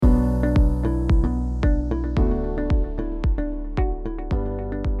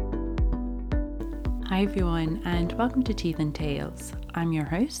Hi everyone, and welcome to Teeth and Tales. I'm your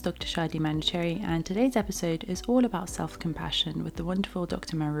host, Dr. Shadi Manucheri, and today's episode is all about self-compassion with the wonderful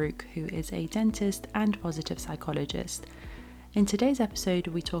Dr. Marouk, who is a dentist and positive psychologist. In today's episode,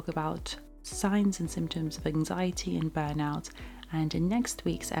 we talk about signs and symptoms of anxiety and burnout, and in next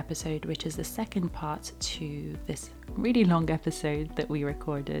week's episode, which is the second part to this really long episode that we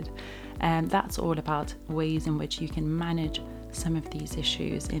recorded, that's all about ways in which you can manage some of these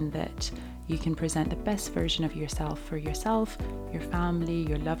issues, in that you can present the best version of yourself for yourself, your family,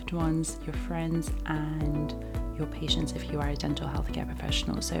 your loved ones, your friends, and your patients if you are a dental healthcare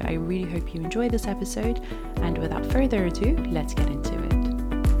professional. So I really hope you enjoy this episode, and without further ado, let's get into it.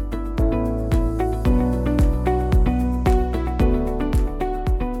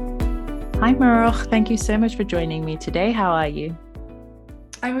 Hi Marouk, thank you so much for joining me today. How are you?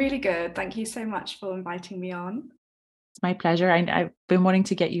 I'm really good. Thank you so much for inviting me on. It's my pleasure. I've been wanting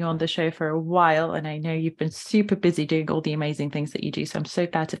to get you on the show for a while, and I know you've been super busy doing all the amazing things that you do. So I'm so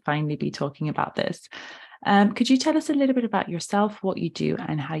glad to finally be talking about this. Could you tell us a little bit about yourself, what you do,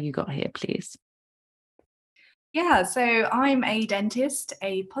 and how you got here, please? Yeah, so I'm a dentist,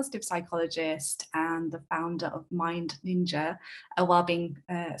 a positive psychologist, and the founder of Mind Ninja, a wellbeing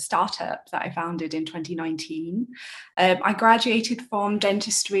startup that I founded in 2019. I graduated from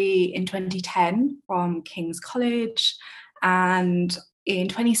dentistry in 2010 from King's College, and in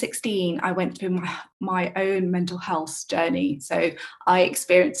 2016, I went through my own mental health journey. So I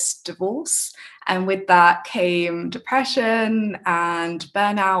experienced divorce, and with that came depression and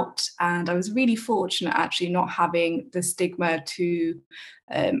burnout. And I was really fortunate actually not having the stigma to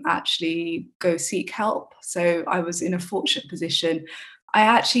actually go seek help. So I was in a fortunate position. I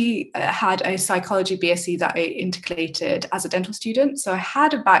actually had a psychology BSc that I integrated as a dental student. So I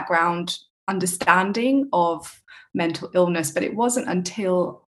had a background understanding of mental illness, but it wasn't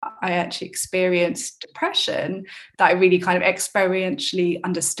until I actually experienced depression that I really kind of experientially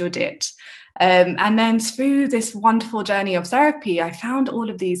understood it. And then through this wonderful journey of therapy, I found all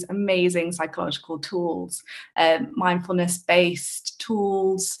of these amazing psychological tools, mindfulness-based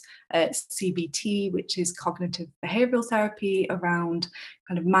tools, CBT, which is cognitive behavioral therapy, around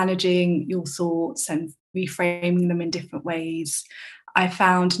kind of managing your thoughts and reframing them in different ways. I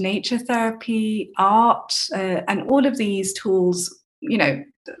found nature therapy, art, and all of these tools,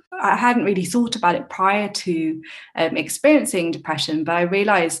 I hadn't really thought about it prior to experiencing depression, but I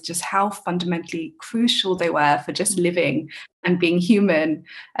realized just how fundamentally crucial they were for just living and being human,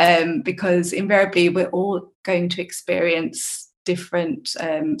 because invariably we're all going to experience different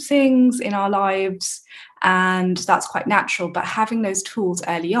things in our lives, and that's quite natural. But having those tools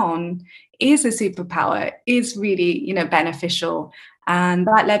early on is a superpower, is really, beneficial. And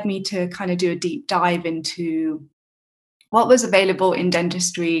that led me to kind of do a deep dive into what was available in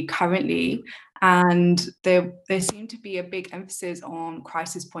dentistry currently. And there seemed to be a big emphasis on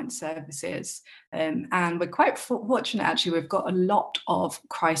crisis point services. And we're quite fortunate, actually. We've got a lot of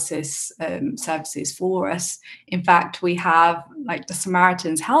crisis services for us. In fact, we have like the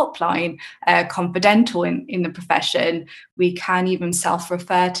Samaritans helpline, confidential in the profession. We can even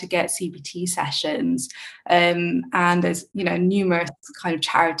self-refer to get CBT sessions. And there's, numerous kind of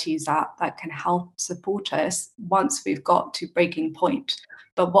charities that can help support us once we've got to breaking point.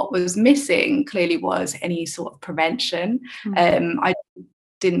 But what was missing clearly was any sort of prevention. I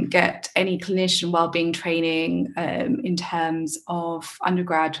didn't get any clinician wellbeing training in terms of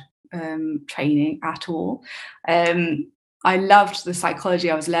undergrad training at all. I loved the psychology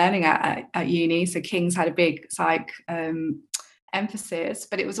I was learning at uni. So King's had a big psych emphasis,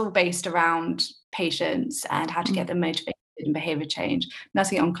 but it was all based around patients and how to get them motivated and behavior change,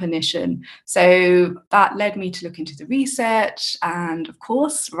 nothing on clinician. So that led me to look into the research. And of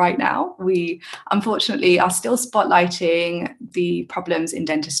course, right now, we unfortunately are still spotlighting the problems in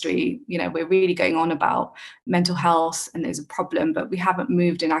dentistry. We're really going on about mental health and there's a problem, but we haven't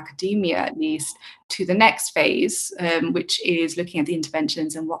moved in academia, at least, to the next phase, which is looking at the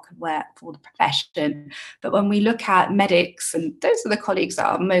interventions and what could work for the profession. But when we look at medics, and those are the colleagues that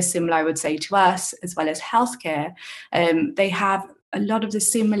are most similar, I would say, to us, as well as healthcare, they have a lot of the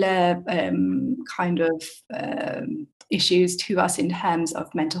similar issues to us in terms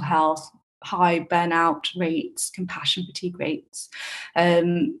of mental health, high burnout rates, compassion fatigue rates,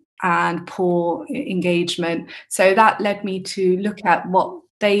 and poor engagement. So that led me to look at what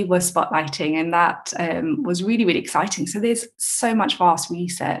they were spotlighting, and that was really, really exciting. So there's so much vast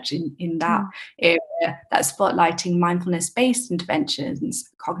research in that area that's spotlighting mindfulness-based interventions,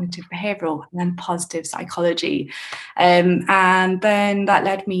 cognitive behavioral, and positive psychology. And then that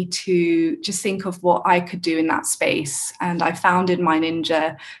led me to just think of what I could do in that space. And I founded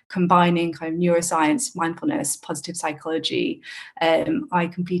MyNinja, combining kind of neuroscience, mindfulness, positive psychology. I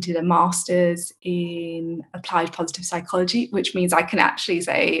completed a master's in applied positive psychology, which means I can actually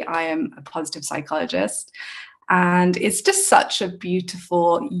say I am a positive psychologist. And it's just such a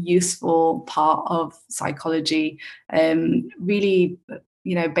beautiful, useful part of psychology, really,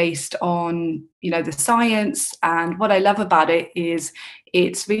 based on, the science. And what I love about it is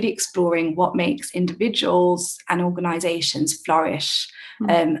it's really exploring what makes individuals and organizations flourish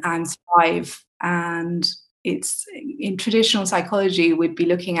and thrive. And it's in traditional psychology, we'd be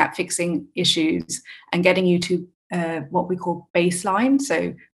looking at fixing issues and getting you to what we call baseline.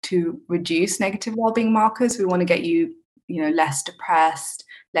 So to reduce negative well-being markers, we want to get you, less depressed,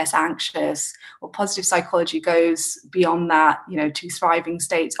 less anxious. Or positive psychology goes beyond that, to thriving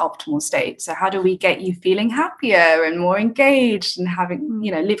states, optimal states. So how do we get you feeling happier and more engaged and having,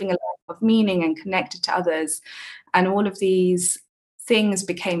 living a life of meaning and connected to others? And all of these things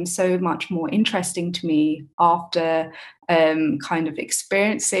became so much more interesting to me after kind of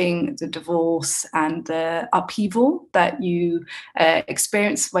experiencing the divorce and the upheaval that you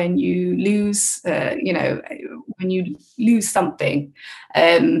experience when you lose, when you lose something.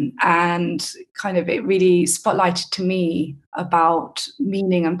 And kind of it really spotlighted to me about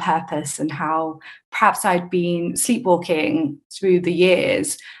meaning and purpose, and how perhaps I'd been sleepwalking through the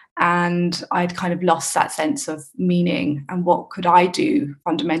years, and I'd kind of lost that sense of meaning and what could I do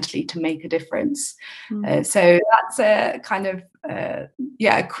fundamentally to make a difference. So that's a kind of,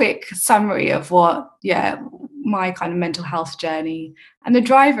 a quick summary of what, my kind of mental health journey and the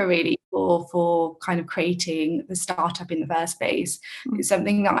driver really for kind of creating the startup in the first place. It's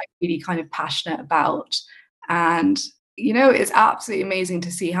something that I'm really kind of passionate about. And it's absolutely amazing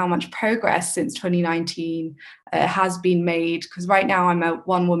to see how much progress since 2019 has been made, because right now I'm a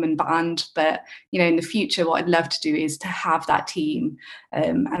one-woman band, but in the future what I'd love to do is to have that team,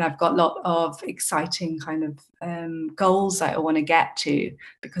 and I've got a lot of exciting kind of goals that I want to get to,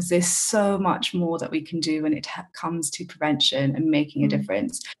 because there's so much more that we can do when it comes to prevention and making a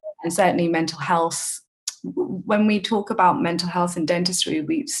difference. And certainly mental health, when we talk about mental health in dentistry,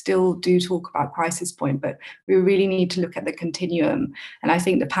 we still do talk about crisis point, but we really need to look at the continuum. And I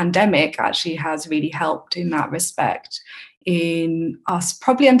think the pandemic actually has really helped in that respect, in us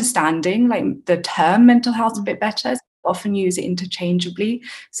probably understanding like the term mental health a bit better. We often use it interchangeably.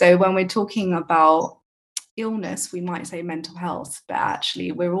 So when we're talking about illness, we might say mental health, but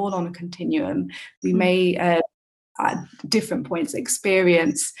actually we're all on a continuum. We may at different points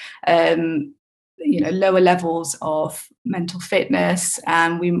experience lower levels of mental fitness,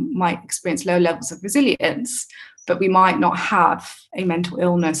 and we might experience low levels of resilience, but we might not have a mental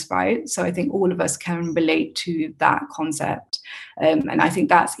illness, right? So I think all of us can relate to that concept. And I think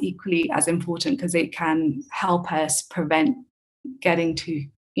that's equally as important, because it can help us prevent getting to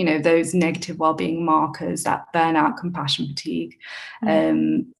those negative well-being markers, that burnout, compassion fatigue.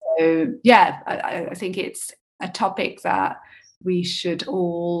 So I think it's a topic that we should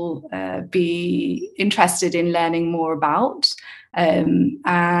all be interested in learning more about.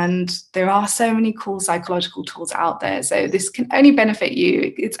 And there are so many cool psychological tools out there. So this can only benefit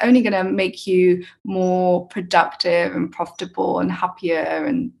you. It's only going to make you more productive and profitable and happier.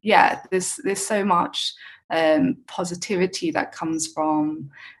 And there's so much positivity that comes from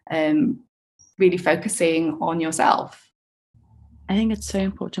really focusing on yourself. I think it's so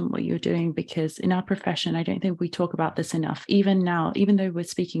important what you're doing, because in our profession, I don't think we talk about this enough. Even now, even though we're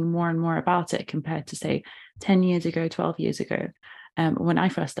speaking more and more about it compared to, say, 10 years ago, 12 years ago, when I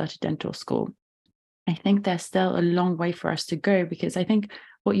first started dental school, I think there's still a long way for us to go, because I think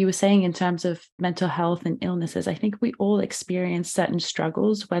what you were saying in terms of mental health and illnesses, I think we all experience certain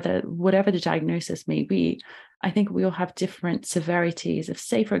struggles, whatever the diagnosis may be. I think we all have different severities of,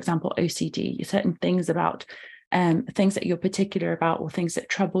 say, for example, OCD, certain things about things that you're particular about, or things that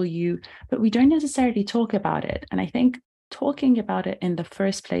trouble you, but we don't necessarily talk about it. And I think talking about it in the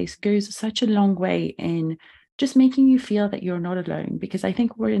first place goes such a long way in just making you feel that you're not alone, because I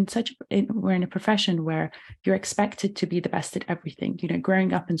think we're in a profession where you're expected to be the best at everything.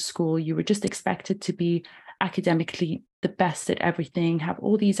 Growing up in school, you were just expected to be academically the best at everything, have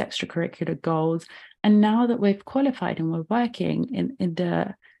all these extracurricular goals. And now that we've qualified and we're working in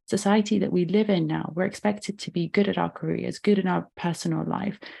the society that we live in now, we're expected to be good at our careers, good in our personal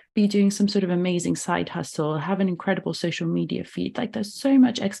life, be doing some sort of amazing side hustle, have an incredible social media feed. Like there's so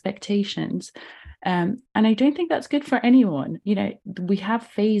much expectations. And I don't think that's good for anyone. You know, we have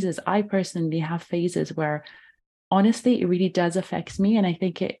phases. I personally have phases where honestly, it really does affect me. And I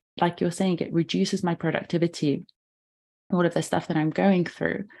think it, like you're saying, it reduces my productivity, all of the stuff that I'm going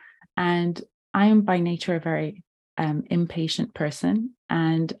through. And I am by nature a very impatient person.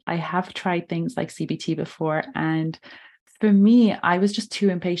 And I have tried things like CBT before. And for me, I was just too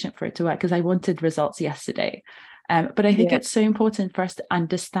impatient for it to work because I wanted results yesterday. But I think it's so important for us to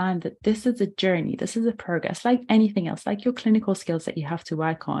understand that this is a journey, this is a progress, like anything else, like your clinical skills that you have to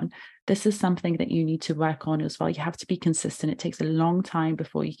work on. This is something that you need to work on as well. You have to be consistent. It takes a long time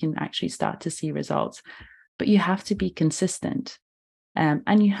before you can actually start to see results, but you have to be consistent.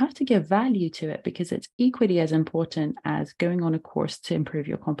 And you have to give value to it because it's equally as important as going on a course to improve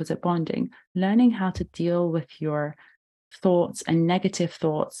your composite bonding, learning how to deal with your thoughts and negative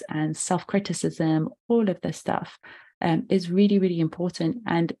thoughts and self-criticism, all of this stuff is really, really important.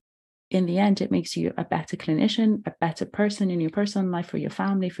 And in the end, it makes you a better clinician, a better person in your personal life, for your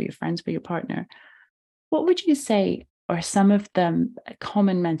family, for your friends, for your partner. What would you say are some of the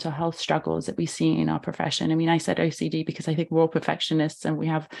common mental health struggles that we see in our profession? I mean, I said OCD because I think we're all perfectionists and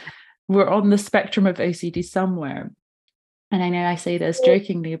we're on the spectrum of OCD somewhere. And I know I say this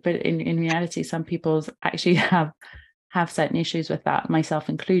jokingly, but in reality, some people actually have certain issues with that, myself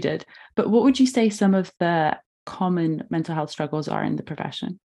included. But what would you say some of the common mental health struggles are in the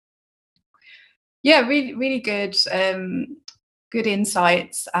profession? Yeah, really, really good, good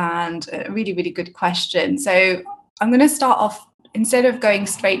insights and a really, really good question. So I'm going to start off, instead of going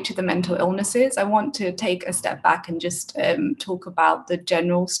straight to the mental illnesses, I want to take a step back and just talk about the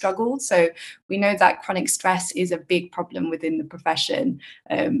general struggles. So we know that chronic stress is a big problem within the profession.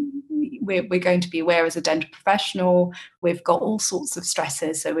 We're going to be aware as a dental professional, we've got all sorts of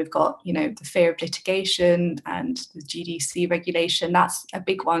stresses. So we've got, you know, the fear of litigation and the GDC regulation. That's a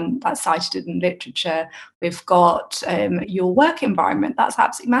big one that's cited in literature. We've got your work environment. That's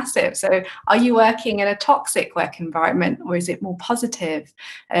absolutely massive. So are you working in a toxic work environment or is it more positive?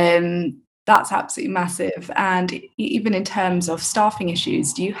 That's absolutely massive. And even in terms of staffing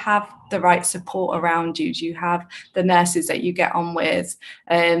issues, do you have the right support around you? Do you have the nurses that you get on with?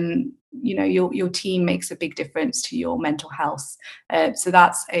 You know, your team makes a big difference to your mental health. So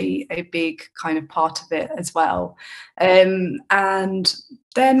that's a big kind of part of it as well. And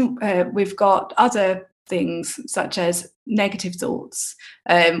then we've got other things such as negative thoughts.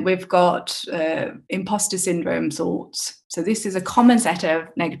 We've got imposter syndrome thoughts. So this is a common set of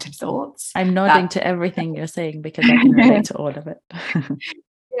negative thoughts. I'm nodding to everything you're saying because I can relate to all of it.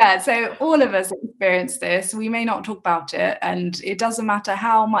 Yeah, so all of us experience this. We may not talk about it, and it doesn't matter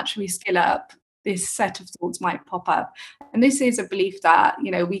how much we skill up, this set of thoughts might pop up. And this is a belief that, you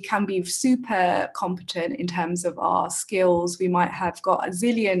know, we can be super competent in terms of our skills. We might have got a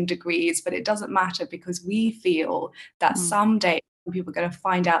zillion degrees, but it doesn't matter because we feel that someday people are going to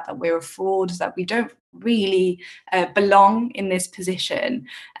find out that we're a fraud, that we don't really belong in this position,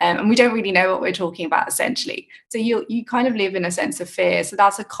 and we don't really know what we're talking about, essentially. So you kind of live in a sense of fear. So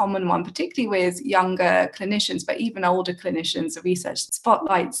that's a common one, particularly with younger clinicians, but even older clinicians. The research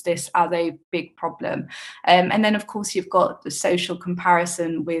spotlights this as a big problem. And then, of course, you've got the social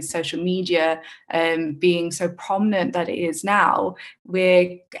comparison with social media being so prominent that it is now,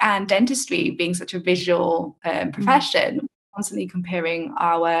 and dentistry being such a visual profession. Constantly comparing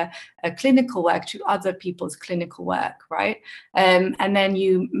our clinical work to other people's clinical work, right? And then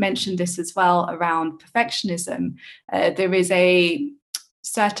you mentioned this as well around perfectionism. There is a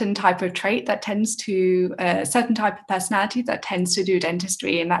certain type of trait that tends to, certain type of personality that tends to do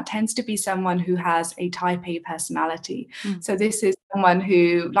dentistry, and that tends to be someone who has a type A personality. So this is someone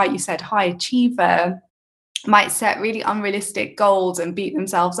who, like you said, high achiever, might set really unrealistic goals and beat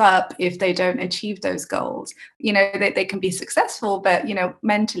themselves up if they don't achieve those goals. You know, they can be successful, but, you know,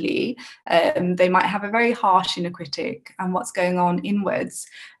 mentally, they might have a very harsh inner critic, and what's going on inwards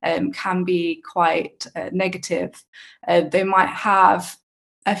can be quite negative. They might have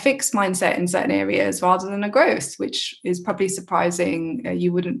a fixed mindset in certain areas rather than a growth, which is probably surprising.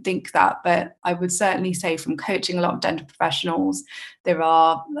 You wouldn't think that, but I would certainly say from coaching a lot of dental professionals, there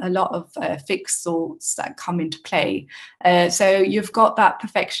are a lot of fixed thoughts that come into play. So you've got that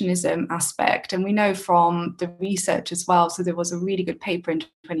perfectionism aspect, and we know from the research as well. So there was a really good paper in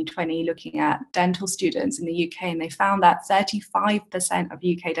 2020 looking at dental students in the UK, and they found that 35% of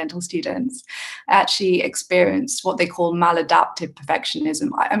UK dental students actually experienced what they call maladaptive perfectionism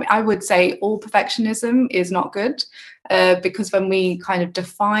I mean, I would say all perfectionism is not good, because when we kind of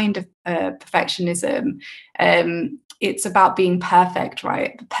defined perfectionism, it's about being perfect,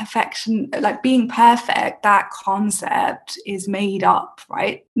 right? Perfection, like being perfect, that concept is made up,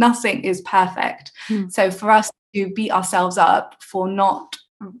 right? Nothing is perfect. So for us to beat ourselves up for not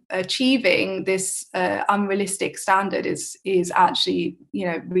achieving this unrealistic standard is actually, you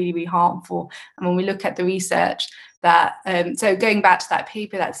know, really, really harmful. And when we look at the research that so going back to that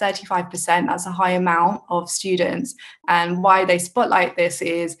paper, that 35%, that's a high amount of students, and why they spotlight this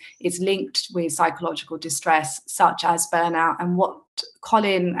is it's linked with psychological distress such as burnout. And what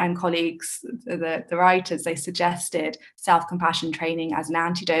Colin and colleagues, the writers, they suggested self-compassion training as an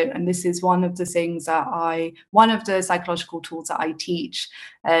antidote. And this is one of the things that one of the psychological tools that I teach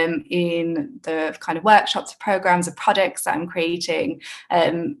in the kind of workshops, programs, and projects that I'm creating,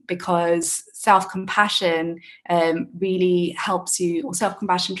 because self-compassion really helps you, or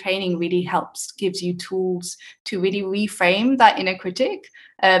self-compassion training really gives you tools to really reframe that inner critic,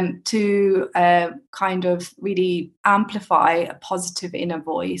 to kind of really amplify a positive inner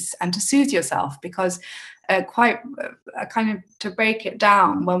voice and to soothe yourself. Because kind of to break it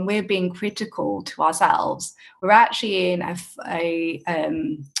down, when we're being critical to ourselves, we're actually in a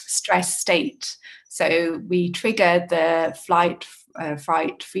stress state. So we trigger the flight,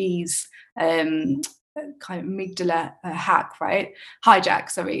 fright, freeze, kind of amygdala hijack.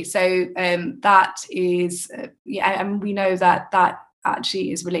 So that is, and we know that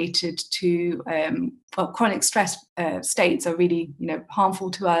actually is related to chronic stress states are really, you know,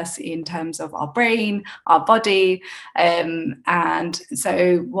 harmful to us in terms of our brain, our body, and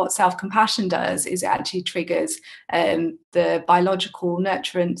so what self-compassion does is it actually triggers the biological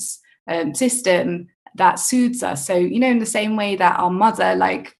nurturance system that soothes us. So, you know, in the same way that our mother,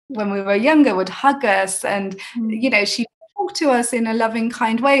 like when we were younger, would hug us and, you know, she talk to us in a loving,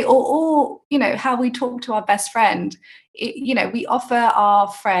 kind way, or you know, how we talk to our best friend. You know, we offer our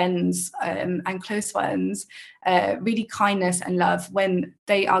friends and close ones really kindness and love when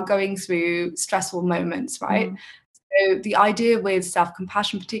they are going through stressful moments, right? So the idea with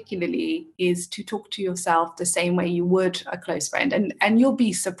self-compassion particularly is to talk to yourself the same way you would a close friend. And you'll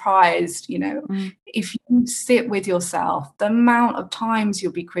be surprised, you know, if you sit with yourself, the amount of times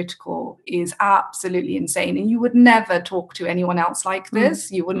you'll be critical is absolutely insane. And you would never talk to anyone else like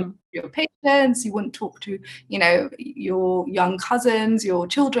this. You wouldn't your patients, you wouldn't talk to, you know, your young cousins, your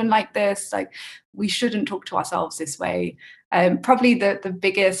children like this. Like, we shouldn't talk to ourselves this way. Probably the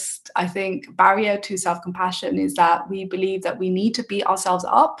biggest, I think, barrier to self-compassion is that we believe that we need to beat ourselves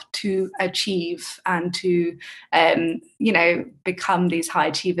up to achieve and to, you know, become these high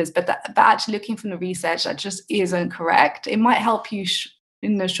achievers. But actually looking from the research, that just isn't correct. It might help you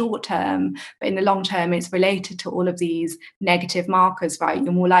in the short term, but in the long term, it's related to all of these negative markers, right?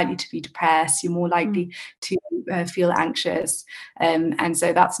 You're more likely to be depressed, you're more likely to feel anxious. And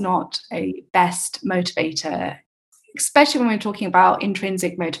so that's not a best motivator, especially when we're talking about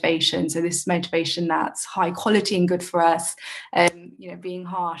intrinsic motivation. So this motivation that's high quality and good for us. You know, being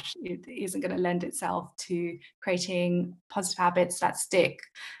harsh, it isn't going to lend itself to creating positive habits that stick.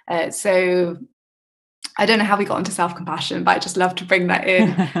 So I don't know how we got into self-compassion, but I just love to bring that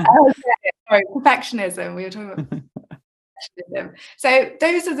in. Sorry, perfectionism. We were talking about perfectionism. So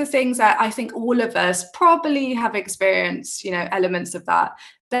those are the things that I think all of us probably have experienced, you know, elements of that.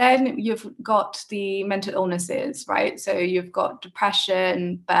 Then you've got the mental illnesses, right? So you've got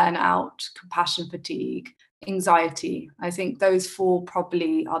depression, burnout, compassion fatigue, anxiety. I think those four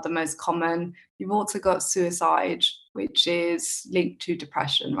probably are the most common. You've also got suicide, which is linked to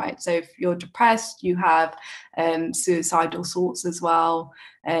depression, right? So if you're depressed, you have suicidal thoughts as well,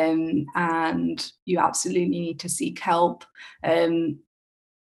 and you absolutely need to seek help. And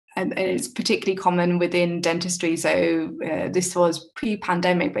it's particularly common within dentistry. So this was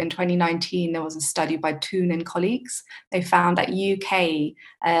pre-pandemic, but in 2019, there was a study by Toon and colleagues. They found that UK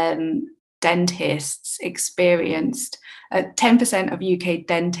dentists experienced 10% of UK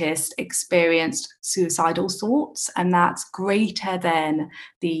dentists experienced suicidal thoughts, and that's greater than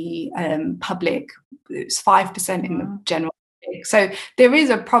the public. It's 5% in the general. So there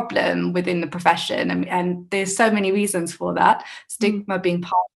is a problem within the profession, and there's so many reasons for that. Stigma being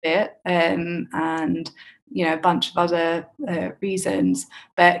part of it, and you know, a bunch of other reasons.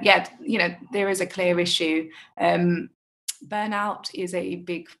 But yeah, you know, there is a clear issue. Burnout is a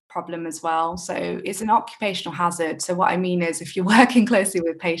big problem as well. So it's an occupational hazard. So what I mean is, if you're working closely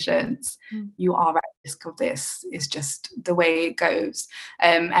with patients, you are at risk of this. It's just the way it goes.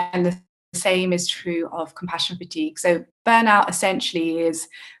 And the same is true of compassion fatigue. So burnout essentially is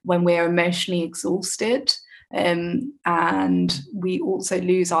when we're emotionally exhausted. And we also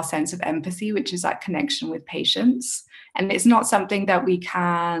lose our sense of empathy, which is that connection with patients. And it's not something that we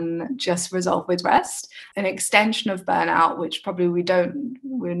can just resolve with rest. An extension of burnout, which probably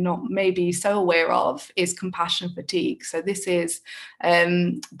we're not maybe so aware of, is compassion fatigue. So this is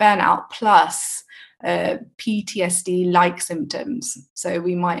burnout plus PTSD-like symptoms. So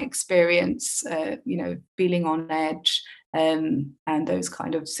we might experience, feeling on edge, and those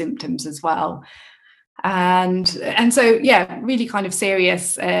kind of symptoms as well. And so really kind of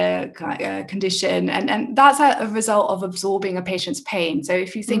serious condition, and that's a result of absorbing a patient's pain. So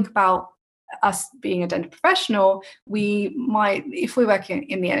if you think about us being a dental professional, we might, if we're working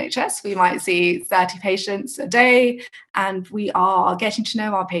in the NHS, we might see 30 patients a day, and we are getting to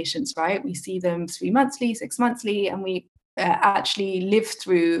know our patients, right? We see them 3 monthly, 6 monthly, and we actually live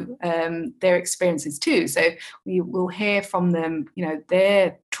through their experiences too. So we will hear from them,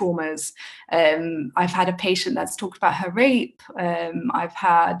 their traumas. I've had a patient that's talked about her rape. I've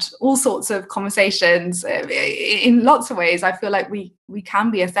had all sorts of conversations in lots of ways. I feel like we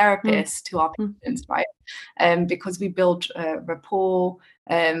can be a therapist to our patients, right? Because we build rapport.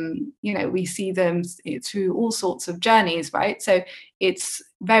 We see them through all sorts of journeys, right? So it's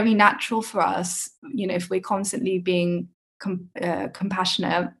very natural for us, if we're constantly being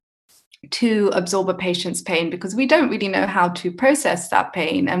compassionate, to absorb a patient's pain, because we don't really know how to process that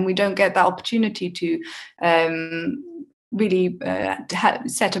pain, and we don't get that opportunity to really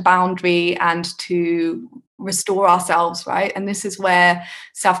set a boundary and to restore ourselves, right? And this is where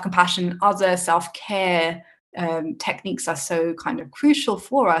self-compassion, other self-care techniques are so kind of crucial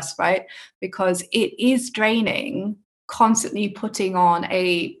for us, right? Because it is draining constantly putting on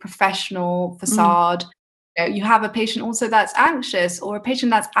a professional facade. You have a patient also that's anxious, or a patient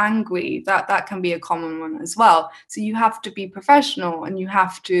that's angry. That can be a common one as well. So you have to be professional, and you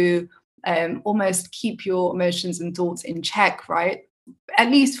have to almost keep your emotions and thoughts in check, right? At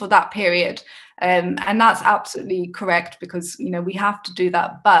least for that period. And that's absolutely correct, because we have to do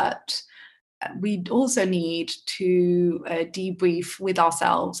that. But we also need to debrief with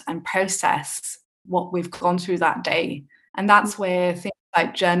ourselves and process what we've gone through that day. And that's where things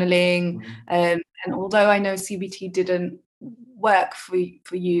like journaling, and although I know CBT didn't work for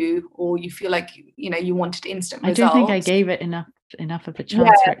you, or you feel like you wanted instant results. I don't think I gave it enough of a chance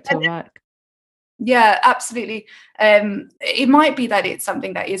for it to work. Yeah, absolutely. It might be that it's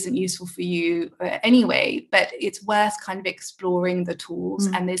something that isn't useful for you anyway, but it's worth kind of exploring the tools.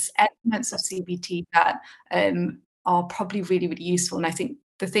 And there's elements of CBT that are probably really, really useful. And I think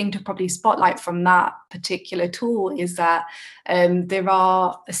the thing to probably spotlight from that particular tool is that there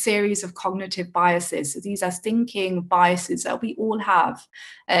are a series of cognitive biases. So these are thinking biases that we all have.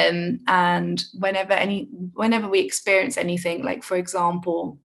 And whenever we experience anything, like, for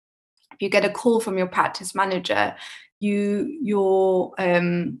example, if you get a call from your practice manager, your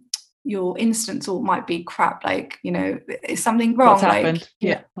instant thought might be, crap, like, is something wrong? What's happened?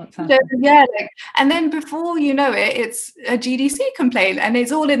 What's happened? And then before you know it, it's a GDC complaint, and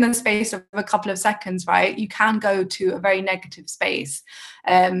it's all in the space of a couple of seconds, right? You can go to a very negative space.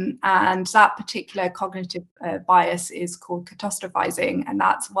 And that particular cognitive bias is called catastrophizing. And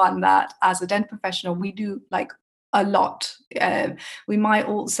that's one that, as a dental professional, we do like a lot. We might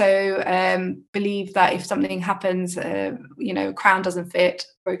also believe that if something happens, crown doesn't fit,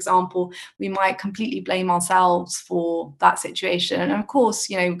 for example, we might completely blame ourselves for that situation. And of course,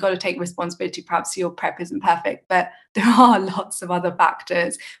 we've got to take responsibility. Perhaps your prep isn't perfect, but there are lots of other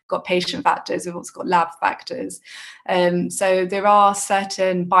factors. We've got patient factors, we've also got lab factors. So there are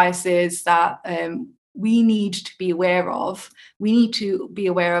certain biases that we need to be aware of. We need to be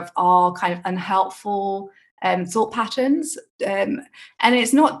aware of our kind of unhelpful thought patterns, and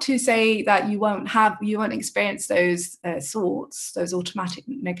it's not to say that you won't experience those thoughts, those automatic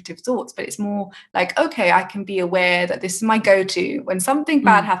negative thoughts, but it's more like, okay, I can be aware that this is my go-to when something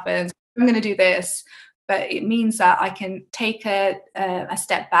bad happens. I'm going to do this, but it means that I can take a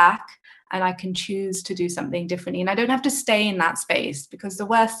step back, and I can choose to do something differently, and I don't have to stay in that space. Because the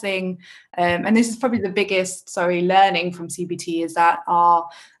worst thing, and this is probably the biggest learning from CBT, is that our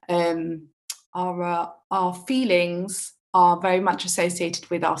feelings are very much associated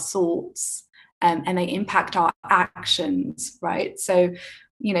with our thoughts, and they impact our actions, right? So,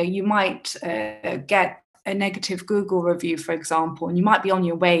 you might get a negative Google review, for example, and you might be on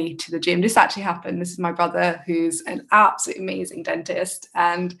your way to the gym. This actually happened. This is my brother, who's an absolutely amazing dentist,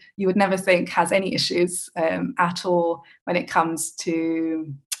 and you would never think has any issues at all when it comes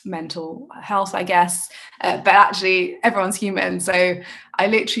to mental health, I guess, but actually everyone's human. So I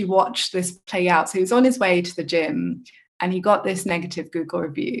literally watched this play out. So he was on his way to the gym, and he got this negative Google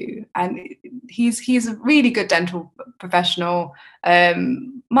review. And he's a really good dental professional,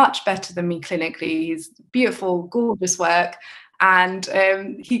 much better than me clinically. He's beautiful, gorgeous work. And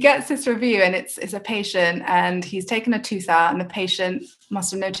he gets this review, and it's a patient, and he's taken a tooth out, and the patient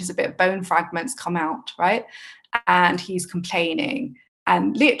must have noticed a bit of bone fragments come out, right? And he's complaining.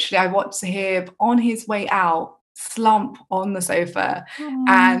 And literally, I watched him on his way out slump on the sofa.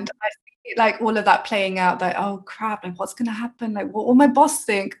 And I see like all of that playing out, like, oh crap, like what's going to happen? Like, what will my boss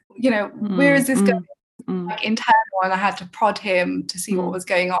think? You know, where is this going? Like internal, and I had to prod him to see what was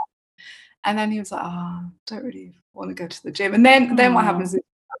going on. And then he was like, oh, I don't really want to go to the gym. And then what happens is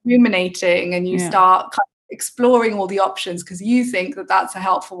ruminating, and you start kind of exploring all the options because you think that that's a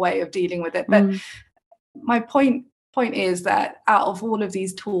helpful way of dealing with it. But my point is that out of all of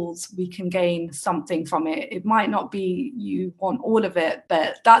these tools, we can gain something from it. It might not be you want all of it,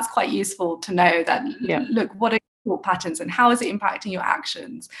 but that's quite useful to know that, look, what are your thought patterns and how is it impacting your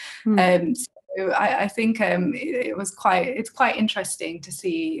actions? So I think it's quite interesting to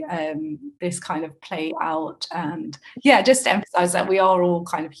see this kind of play out, and just to emphasize that we are all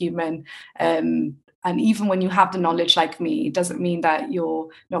kind of human. And even when you have the knowledge like me, it doesn't mean that you're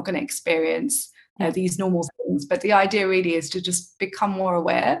not going to experience these normal things. But the idea really is to just become more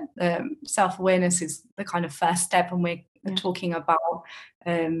aware. Self-awareness is the kind of first step, and we're talking about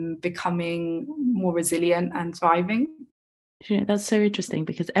becoming more resilient and thriving. That's so interesting,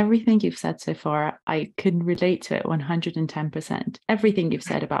 because everything you've said so far, I can relate to it 110%. Everything you've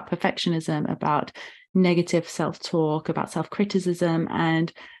said about perfectionism, about negative self-talk, about self-criticism,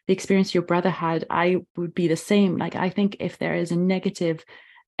 and the experience your brother had, I would be the same. Like, I think if there is a negative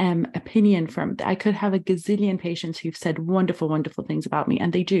opinion from, I could have a gazillion patients who've said wonderful, wonderful things about me,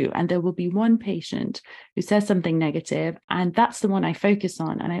 and they do. And there will be one patient who says something negative, and that's the one I focus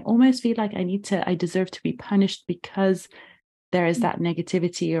on. And I almost feel like I deserve to be punished because there is that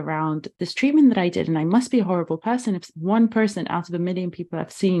negativity around this treatment that I did, and I must be a horrible person if one person out of a million people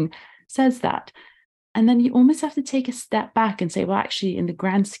I've seen says that. And then you almost have to take a step back and say, well, actually, in the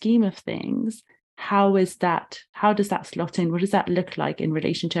grand scheme of things, how does that slot in? What does that look like in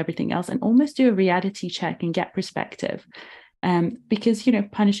relation to everything else? And almost do a reality check and get perspective. Because,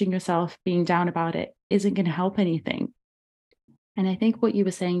 punishing yourself, being down about it isn't going to help anything. And I think what you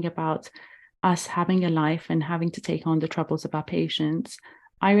were saying about us having a life and having to take on the troubles of our patients,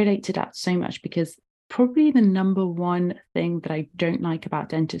 I relate to that so much, because probably the number one thing that I don't like about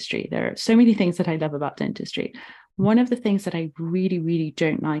dentistry, there are so many things that I love about dentistry. One of the things that I really, really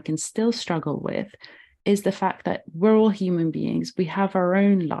don't like and still struggle with is the fact that we're all human beings. We have our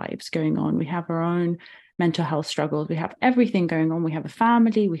own lives going on. We have our own mental health struggles. We have everything going on. We have a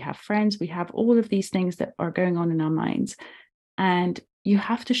family, we have friends, we have all of these things that are going on in our minds. And you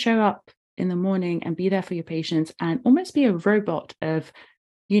have to show up in the morning and be there for your patients and almost be a robot of,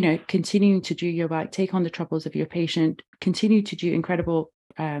 continuing to do your work, take on the troubles of your patient, continue to do incredible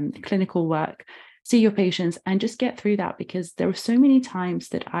clinical work, see your patients, and just get through that. Because there were so many times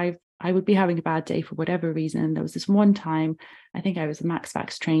that I would be having a bad day for whatever reason. There was this one time, I think I was a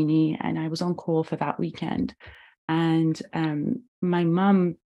MaxVax trainee, and I was on call for that weekend. And my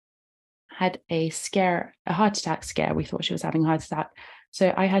mum had a heart attack scare. We thought she was having a heart attack.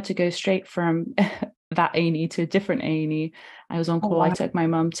 So I had to go straight from that A&E to a different A&E. I was on call. Wow. I took my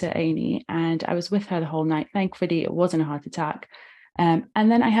mum to A&E, and I was with her the whole night. Thankfully, it wasn't a heart attack. And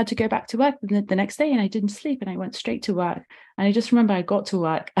then I had to go back to work the next day, and I didn't sleep, and I went straight to work. And I just remember I got to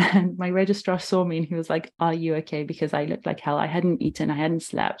work, and my registrar saw me, and he was like, "Are you okay?" Because I looked like hell. I hadn't eaten, I hadn't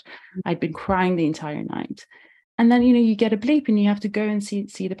slept. I'd been crying the entire night. And then, you get a bleep and you have to go and see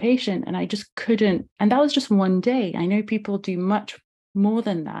the patient. And I just couldn't. And that was just one day. I know people do much more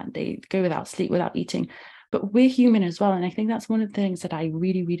than that. They go without sleep, without eating. But we're human as well. And I think that's one of the things that I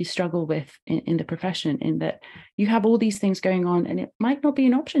really, really struggle with in the profession, in that you have all these things going on, and it might not be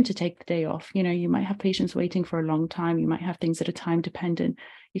an option to take the day off. You might have patients waiting for a long time. You might have things that are time dependent.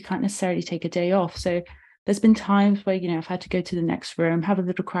 You can't necessarily take a day off. So there's been times where, I've had to go to the next room, have a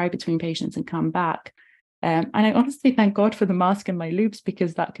little cry between patients, and come back. And I honestly thank God for the mask and my loupes,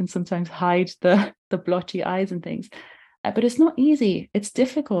 because that can sometimes hide the blotchy eyes and things. But it's not easy. It's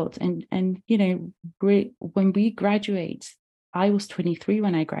difficult. And when we graduate, I was 23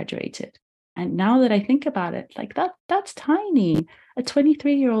 when I graduated. And now that I think about it, like that's tiny. A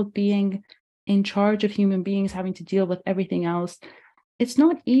 23-year-old being in charge of human beings, having to deal with everything else. It's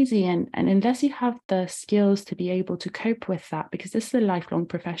not easy. And unless you have the skills to be able to cope with that, because this is a lifelong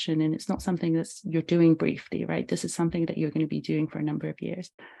profession, and it's not something that's you're doing briefly, right? This is something that you're going to be doing for a number of years.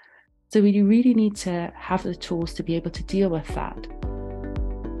 So we really need to have the tools to be able to deal with that.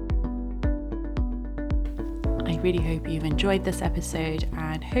 I really hope you've enjoyed this episode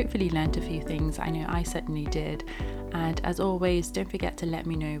and hopefully learned a few things. I know I certainly did. And as always, don't forget to let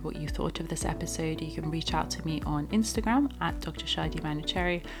me know what you thought of this episode. You can reach out to me on Instagram at Dr. Shadi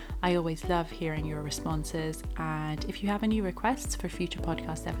Manuchehri. I always love hearing your responses. And if you have any requests for future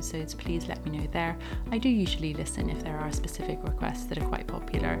podcast episodes, please let me know there. I do usually listen if there are specific requests that are quite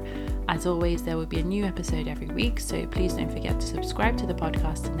popular. As always, there will be a new episode every week, so please don't forget to subscribe to the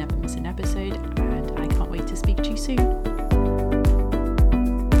podcast to never miss an episode. And I can't wait to speak to you soon.